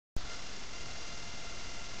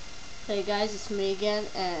Hey guys, it's me again,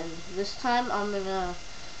 and this time I'm gonna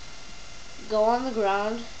go on the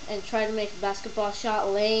ground and try to make a basketball shot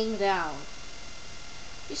laying down.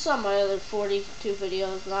 You saw my other 42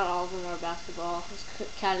 videos, not all of them are basketball. There's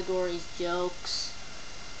categories: jokes,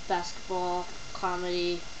 basketball,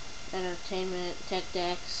 comedy, entertainment, tech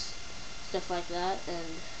decks, stuff like that.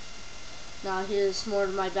 And now here's more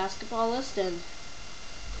of my basketball list, and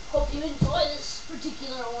hope you enjoy this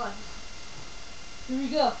particular one. Here we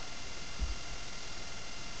go.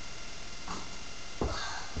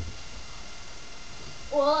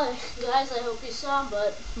 Well, guys, I hope you saw,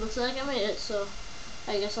 but looks like I made it, so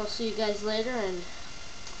I guess I'll see you guys later, and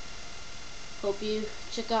hope you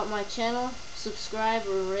check out my channel, subscribe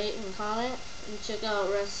or rate and comment, and check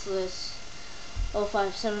out Restless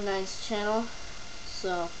 0579's channel.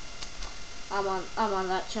 So I'm on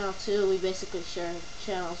that channel too. We basically share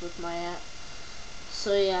channels with my aunt.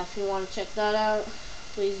 So yeah, if you want to check that out,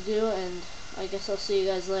 please do, and I guess I'll see you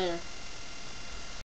guys later.